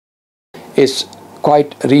is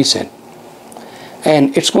quite recent,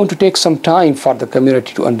 and it's going to take some time for the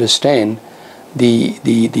community to understand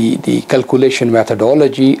the calculation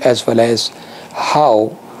methodology, as well as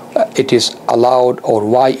how it is allowed, or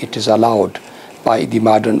why it is allowed by the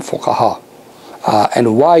modern fuqaha,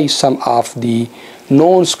 and why some of the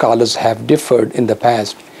known scholars have differed in the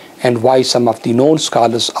past, and why some of the known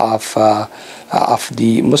scholars of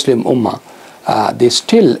the Muslim Ummah they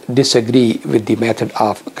still disagree with the method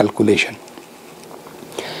of calculation.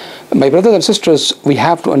 My brothers and sisters, we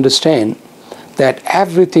have to understand that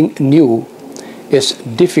everything new is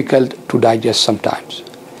difficult to digest sometimes.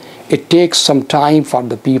 It takes some time for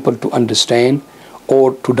the people to understand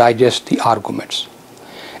or to digest the arguments.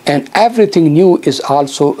 And everything new is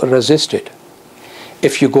also resisted.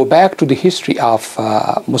 If you go back to the history of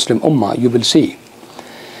Muslim Ummah, you will see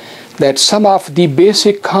that some of the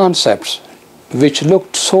basic concepts which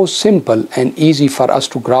looked so simple and easy for us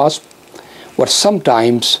to grasp were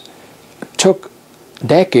sometimes took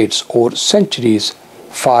decades or centuries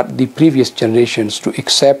for the previous generations to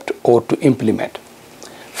accept or to implement.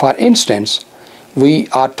 For instance, we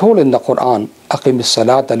are told in the Quran, أَقِمِ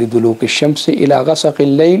الصَّلَاةَ لِدُلُوكِ الشَّمْسِ إِلَى غَسَقِ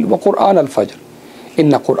اللَّيْلِ وَقُرْآنَ الْفَجْرِ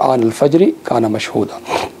إِنَّ قُرْآنَ الْفَجْرِ كَانَ مَشْهُودًا.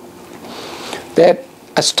 That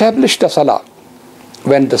establish the salah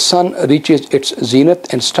when the sun reaches its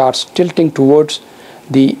zenith and starts tilting towards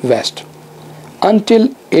the west until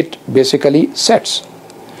it basically sets,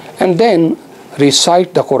 and then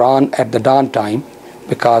recite the Quran at the dawn time,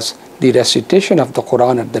 because the recitation of the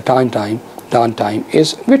Quran at the dawn time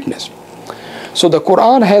is witnessed. So the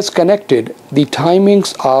Quran has connected the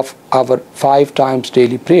timings of our 5 times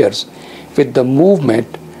daily prayers with the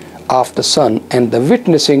movement of the sun and the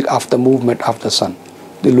witnessing of the movement of the sun.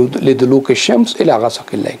 لِدُلُوكِ الشَّمْسِ إِلَى غَسَقِ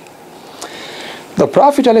اللَّيْلِ. The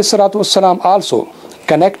Prophet ﷺ also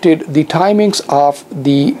connected the timings of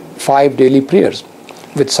the 5 daily prayers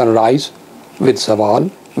with sunrise, with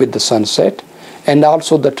zawal, with the sunset, and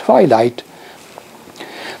also the twilight.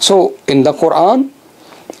 So in the Quran,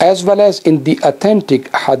 as well as in the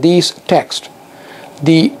authentic hadith text,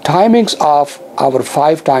 the timings of our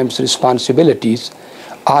 5 times responsibilities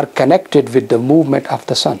are connected with the movement of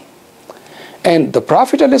the sun. And the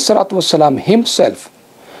Prophet ﷺ himself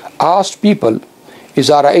asked people,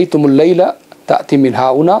 إِذَا رَأَيْتُمُ اللَّيْلَ تَأْتِ مِنْ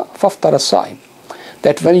هَاهُنَا فَافْطَرَ الصَّائِمُ,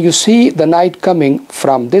 that when you see the night coming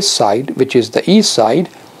from this side, which is the east side,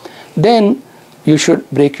 then you should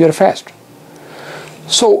break your fast.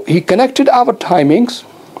 So he connected our timings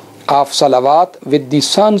of salawat with the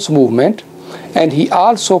sun's movement, and he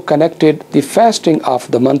also connected the fasting of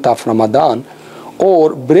the month of Ramadan,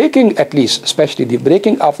 or breaking, at least especially the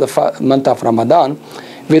breaking of the month of Ramadan,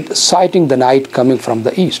 with sighting the night coming from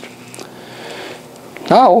the east.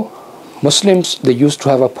 Now Muslims, they used to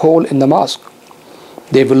have a pole in the mosque.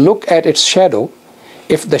 They will look at its shadow.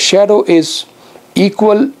 If the shadow is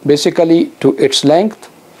equal basically to its length,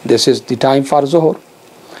 this is the time for Zuhur.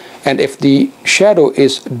 And if the shadow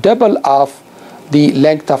is double of the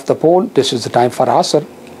length of the pole, this is the time for Asr,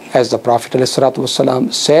 as the Prophet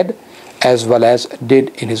ﷺ said, as well as did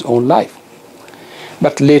in his own life.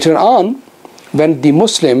 But later on, when the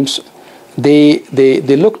Muslims they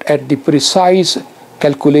looked at the precise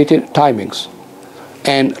calculated timings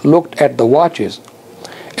and looked at the watches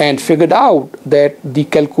and figured out that the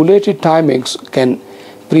calculated timings can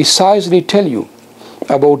precisely tell you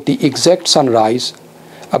about the exact sunrise,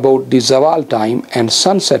 about the zawal time and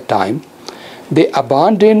sunset time, they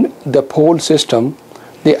abandoned the pole system.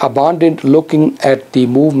 They abandoned looking at the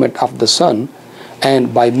movement of the sun,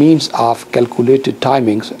 and by means of calculated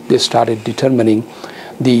timings, they started determining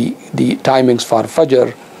the timings for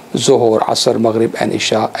Fajr, Zuhur, Asr, Maghrib and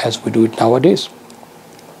Isha, as we do it nowadays.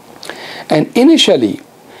 And initially,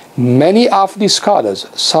 many of the scholars,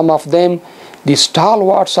 some of them the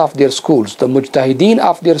stalwarts of their schools, the mujtahideen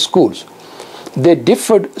of their schools, they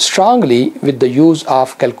differed strongly with the use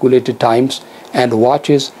of calculated times and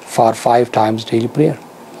watches for 5 times daily prayer.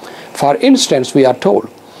 For instance, we are told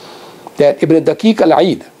that Ibn Daqiq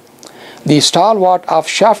al-Eid, the stalwart of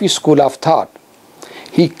Shafi school of thought,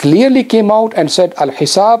 he clearly came out and said,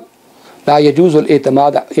 Al-Hisab la yajuzu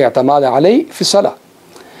al-i'tamad alayhi fi salah,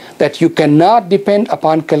 that you cannot depend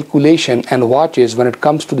upon calculation and watches when it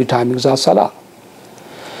comes to the timings of salah.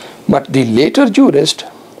 But the later jurists,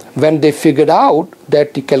 when they figured out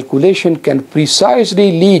that the calculation can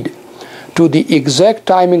precisely lead to the exact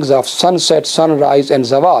timings of sunset, sunrise and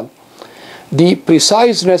zawal, the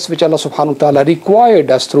preciseness which Allah subhanahu wa ta'ala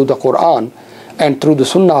required us through the Quran and through the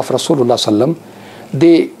Sunnah of Rasulullah sallam,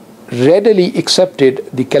 they readily accepted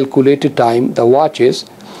the calculated time, the watches,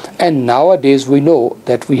 and nowadays we know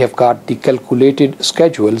that we have got the calculated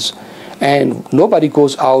schedules and nobody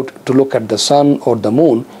goes out to look at the sun or the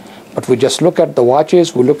moon, but we just look at the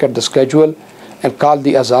watches, we look at the schedule and call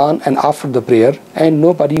the azan and after the prayer, and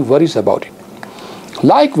nobody worries about it.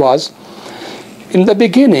 Likewise, in the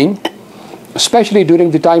beginning, especially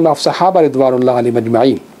during the time of Sahaba Ridwanullah alayhim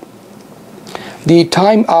ajma'in, the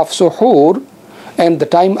time of suhoor and the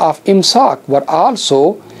time of imsak were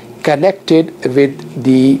also connected with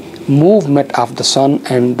the movement of the sun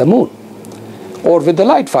and the moon, or with the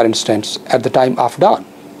light, for instance, at the time of dawn.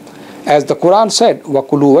 As the Quran said,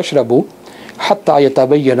 وَكُلُوا وَاشْرَبُوا حَتَّى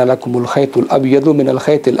يَتَبَيَّنَ لَكُمُ الْخَيْطُ الْأَبْيَضُ مِنَ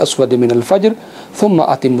الْخَيْطِ الْأَسْوَدِ مِنَ الْفَجْرِ ثُمَّ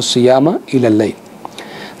أَتِمُّوا الصِّيَامَ إِلَى اللَّيْلِ.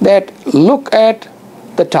 That look at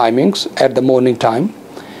the timings at the morning time,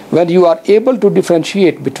 when you are able to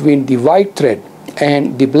differentiate between the white thread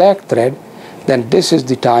and the black thread, then this is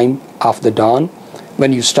the time of the dawn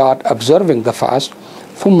when you start observing the fast.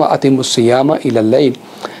 ثُمَّ أَتِمُّوا الصِّيَامَ إِلَى اللَّيْلِ,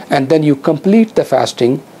 and then you complete the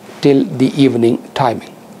fasting till the evening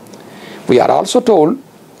timing. We are also told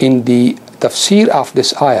in the tafsir of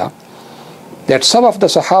this ayah that some of the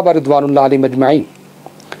Sahaba Ridwanullah alayhim ajma'in,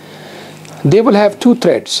 they will have two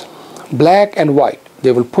threads, black and white.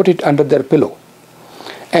 They will put it under their pillow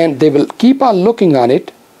and they will keep on looking on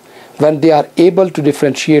it. When they are able to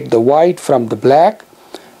differentiate the white from the black,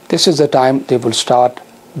 this is the time they will start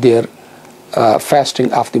their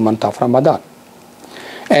fasting of the month of Ramadan.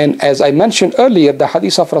 And as I mentioned earlier, the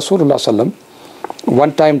hadith of Rasulullah sallam,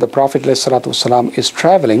 one time the Prophet ﷺ is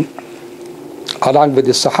traveling along with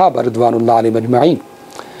the Sahaba Ridwanullah alayhim ajma'in.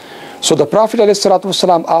 So the Prophet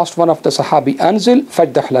ﷺ asked one of the Sahabi, Anzil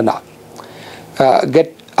fajdah lana,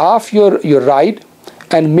 get off your ride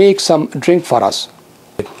and make some drink for us.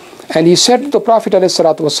 And he said to the Prophet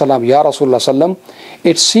ﷺ, Ya Rasulullah sallam,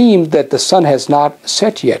 it seems that the sun has not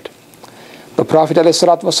set yet. The Prophet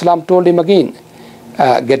ﷺ told him again,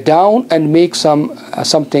 get down and make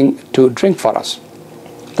something to drink for us.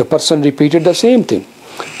 The person repeated the same thing.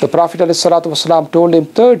 The Prophet ﷺ told him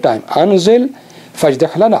third time, Anzil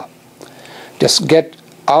fajdah lana, just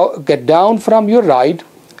get down from your ride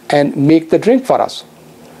and make the drink for us.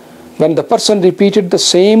 When the person repeated the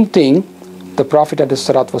same thing, the Prophet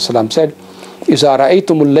ﷺ said, إِذَا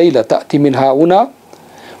رَأَيْتُمُ اللَّيْلَ تَأْتِ مِنْ هَاهُنَا,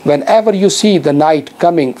 whenever you see the night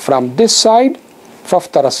coming from this side,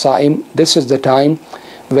 فَافْتَرَ الصَّائِمِ, this is the time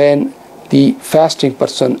when the fasting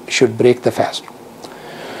person should break the fast.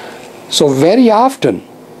 So very often,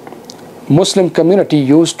 Muslim community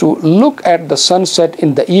used to look at the sunset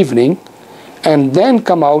in the evening and then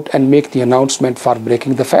come out and make the announcement for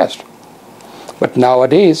breaking the fast. But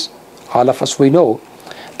nowadays, all of us, we know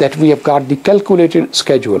that we have got the calculated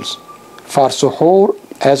schedules for suhoor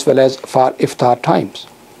as well as for iftar times.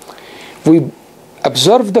 We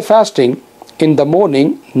observe the fasting in the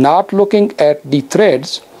morning, not looking at the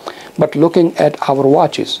threads, but looking at our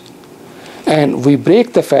watches. And we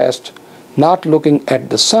break the fast not looking at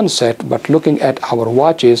the sunset, but looking at our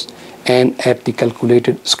watches and at the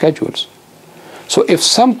calculated schedules. So if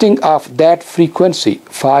something of that frequency,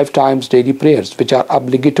 5 times daily prayers, which are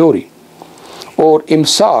obligatory, or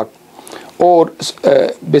imsak, or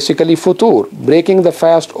basically futur, breaking the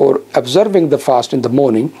fast or observing the fast in the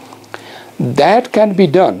morning, that can be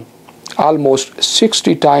done almost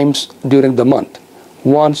 60 times during the month,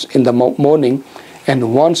 once in the morning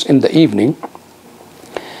and once in the evening.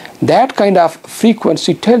 That kind of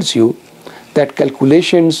frequency tells you that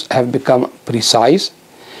calculations have become precise,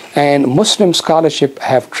 and Muslim scholarship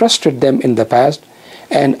have trusted them in the past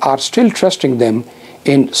and are still trusting them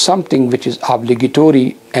in something which is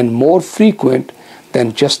obligatory and more frequent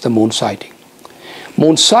than just the moon sighting.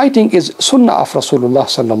 Moon sighting is sunnah of Rasulullah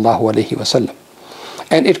sallallahu alaihi wasallam,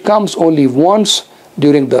 and it comes only once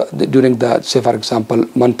during the say for example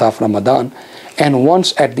month of Ramadan, and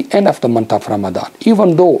once at the end of the month of Ramadan.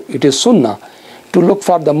 Even though it is sunnah to look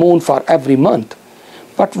for the moon for every month,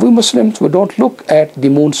 but we Muslims, we don't look at the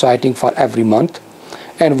moon sighting for every month,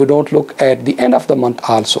 and we don't look at the end of the month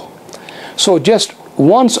also. So just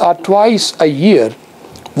once or twice a year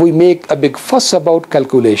we make a big fuss about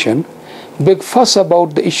calculation, big fuss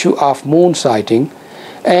about the issue of moon sighting,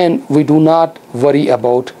 and we do not worry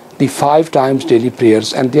about the 5 times daily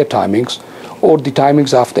prayers and their timings, or the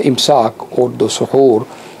timings of the imsak or the suhoor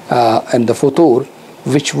and the futur,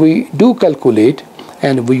 which we do calculate,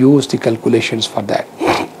 and we use the calculations for that.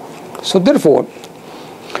 So therefore,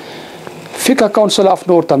 Fiqh Council of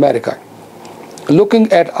North America,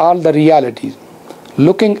 looking at all the realities,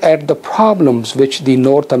 looking at the problems which the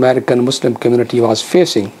North American Muslim community was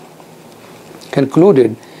facing,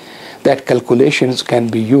 concluded that calculations can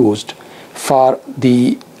be used for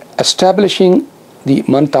the establishing the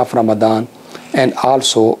month of Ramadan and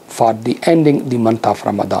also for the ending the month of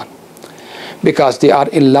Ramadan. because they are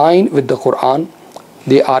in line with the Quran,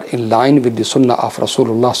 they are in line with the Sunnah of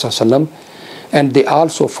Rasulullah sallallahu alaihi wasallam, and they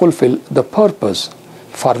also fulfill the purpose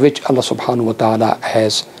for which Allah subhanahu wa ta'ala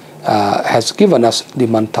has given us the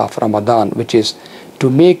month of Ramadan, which is to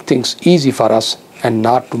make things easy for us and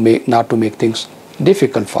not to make things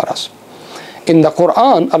difficult for us. In the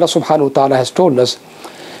Quran, Allah subhanahu wa ta'ala has told us,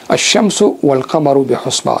 Ash-shamsu wal-qamaru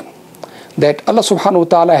bi-husban, that Allah subhanahu wa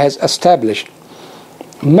ta'ala has established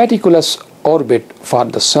meticulous orbit for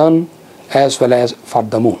the sun as well as for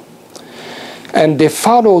the moon. And they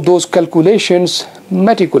follow those calculations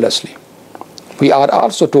meticulously. We are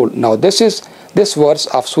also told, now this verse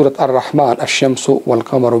of Surah Ar-Rahman, Ash-shamsu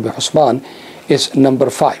wal-qamaru bi-husban, is number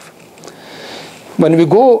 5. When we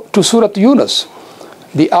go to Surah Yunus,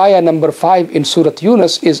 the ayah number 5 in Surah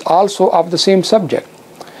Yunus is also of the same subject.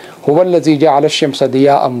 هو الذي جعل الشمس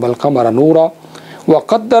ضياء والقمر نورا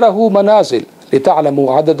وقدره منازل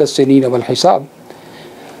لتعلموا عدد السنين والحساب.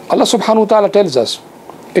 Allah subhanahu wa ta'ala tells us,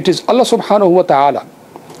 it is Allah subhanahu wa ta'ala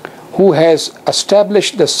who has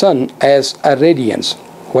established the sun as a radiance.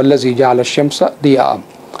 هو الذي جعل الشمس ضياء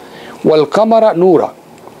والقمر نورا,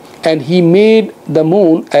 and he made the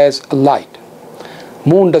moon as light.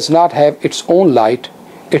 Moon does not have its own light,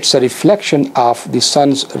 it's a reflection of the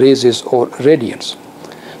sun's rays or radiance.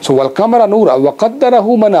 So وَالْقَمَرَ نُورًا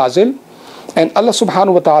وَقَدَّرَهُ manazil, and Allah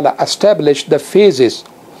subhanahu wa ta'ala established the phases,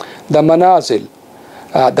 the manazil,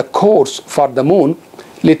 the course for the moon,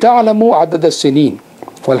 لِتَعْلَمُوا عَدَدَ السِّنِينَ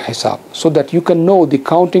وَالْحِسَابِ, so that you can know the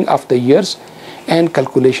counting of the years and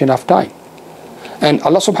calculation of time. And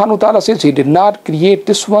Allah subhanahu wa ta'ala says He did not create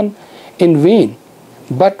this one in vain,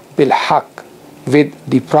 but bil-haq, with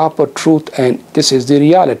the proper truth, and this is the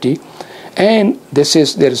reality, and this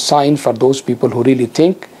is their sign for those people who really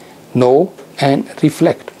think, know and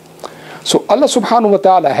reflect. So Allah subhanahu wa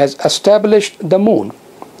ta'ala has established the moon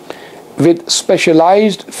with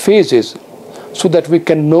specialized phases so that we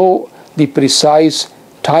can know the precise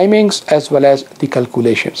timings as well as the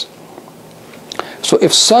calculations. So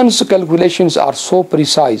if sun's calculations are so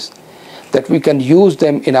precise that we can use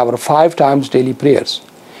them in our 5 times daily prayers,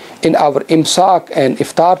 in our imsak and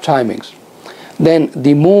iftar timings, then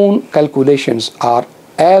the moon calculations are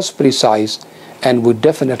as precise, and we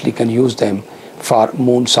definitely can use them for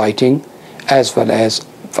moon sighting as well as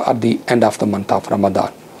for the end of the month of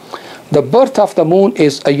Ramadan. The birth of the moon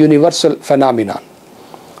is a universal phenomenon.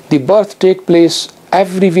 The birth takes place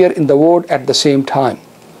everywhere in the world at the same time.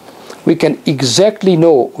 We can exactly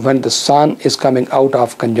know when the sun is coming out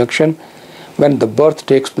of conjunction, when the birth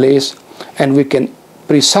takes place, and we can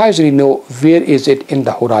precisely know where is it in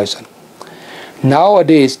the horizon.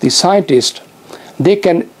 Nowadays, the scientists, they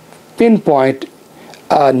can pinpoint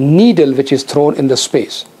a needle which is thrown in the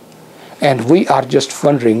space, and we are just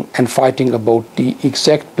wondering and fighting about the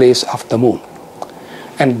exact place of the moon.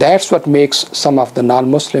 And that's what makes some of the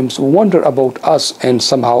non-Muslims wonder about us and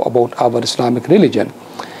somehow about our Islamic religion.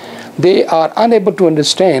 They are unable to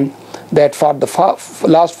understand that for the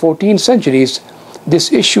last 14 centuries,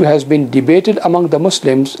 this issue has been debated among the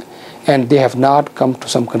Muslims, and they have not come to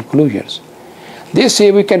some conclusions. They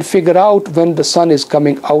say we can figure out when the sun is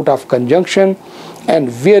coming out of conjunction and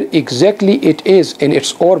where exactly it is in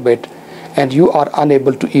its orbit, and you are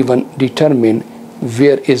unable to even determine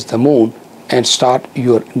where is the moon and start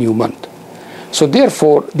your new month. So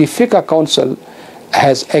therefore, the Fiqh Council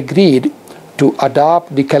has agreed to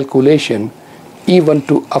adopt the calculation even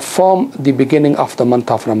to affirm the beginning of the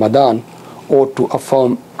month of Ramadan or to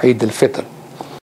affirm Eid al-Fitr.